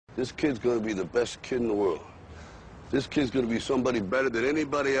This kid's gonna be the best kid in the world. This kid's gonna be somebody better than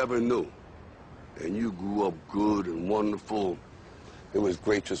anybody ever knew. And you grew up good and wonderful. It was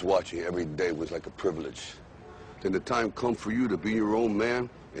great just watching you every day. It was like a privilege. Then the time come for you to be your own man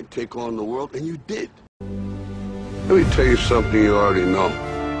and take on the world, and you did. Let me tell you something you already know.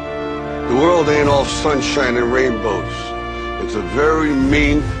 The world ain't all sunshine and rainbows. It's a very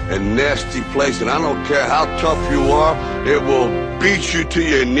mean and nasty place, and I don't care how tough you are, it will beat you to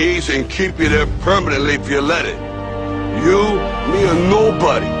your knees and keep you there permanently if you let it. You, me, or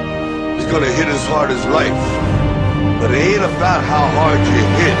nobody is gonna hit as hard as life. But it ain't about how hard you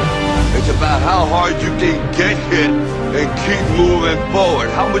hit. It's about how hard you can get hit and keep moving forward.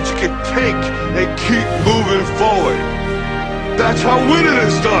 How much you can take and keep moving forward. That's how winning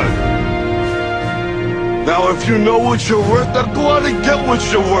is done. Now, if you know what you're worth, now go out and get what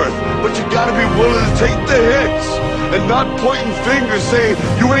you're worth. But you gotta be willing to take the hits and not pointing fingers saying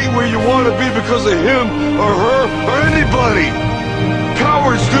you ain't where you want to be because of him or her or anybody.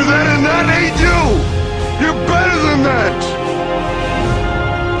 Cowards do that, and that ain't you. You're better than that.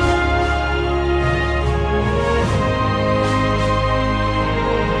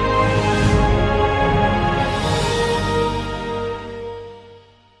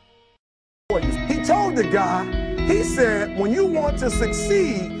 He told the guy, he said, when you want to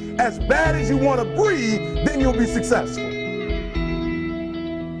succeed as bad as you want to breathe, then you'll be successful.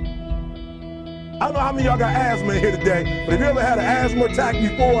 I don't know how many of y'all got asthma in here today, but if you ever had an asthma attack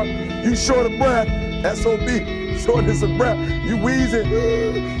before, you short of breath, SOB, shortness of breath, you wheezing.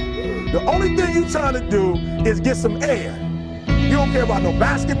 The only thing you're trying to do is get some air. You don't care about no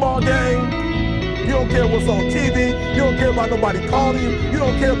basketball game. You don't care what's on TV. You don't care about nobody calling you. You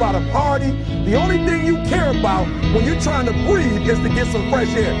don't care about a party. The only thing you care about when you're trying to breathe is to get some fresh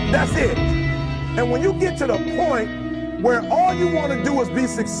air. That's it. And when you get to the point where all you want to do is be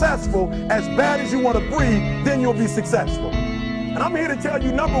successful as bad as you want to breathe, then you'll be successful. And I'm here to tell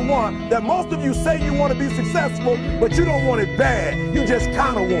you, number one, that most of you say you want to be successful, but you don't want it bad. You just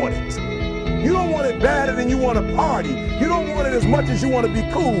kind of want it. You don't want it badder than you want to party. You don't want it as much as you want to be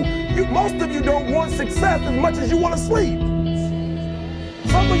cool. Most of you don't want success as much as you want to sleep.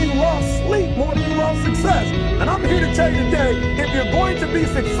 Some of you love sleep more than you love success. And I'm here to tell you today, if you're going to be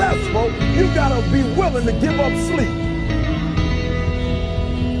successful, you got to be willing to give up sleep.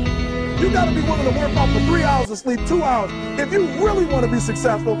 You got to be willing to work off for 3 hours of sleep, 2 hours. If you really want to be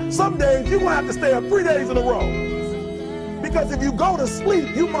successful, some days you're going to have to stay up 3 days in a row. Because if you go to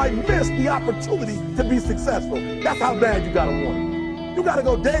sleep, you might miss the opportunity to be successful. That's how bad you gotta want it. You gotta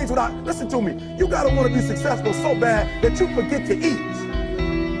go days without, listen to me, you gotta want to be successful so bad that you forget to eat.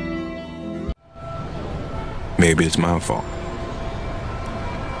 Maybe it's my fault.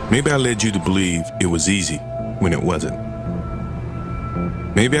 Maybe I led you to believe it was easy when it wasn't.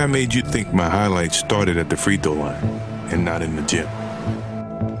 Maybe I made you think my highlights started at the free throw line and not in the gym.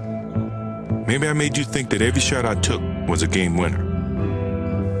 Maybe I made you think that every shot I took was a game winner.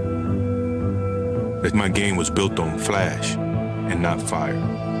 That my game was built on flash and not fire.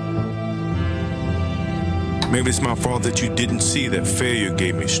 Maybe it's my fault that you didn't see that failure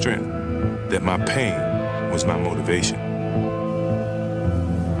gave me strength, that my pain was my motivation.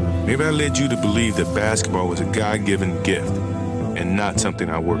 Maybe I led you to believe that basketball was a God-given gift and not something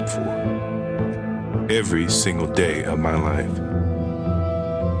I worked for every single day of my life.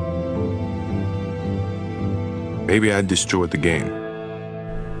 Maybe I destroyed the game.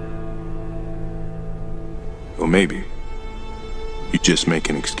 Or maybe you're just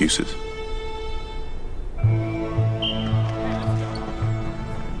making excuses.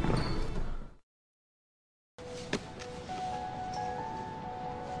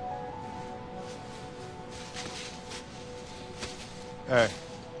 Hey.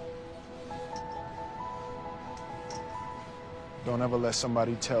 Don't ever let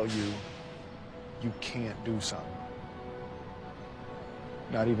somebody tell you you can't do something.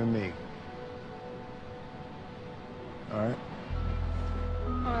 Not even me. All right?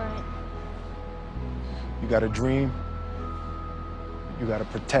 All right. You got a dream, you got to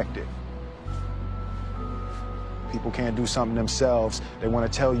protect it. People can't do something themselves. They want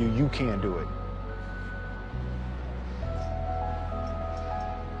to tell you you can't do it.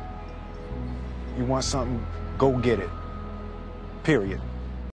 You want something, go get it. Period.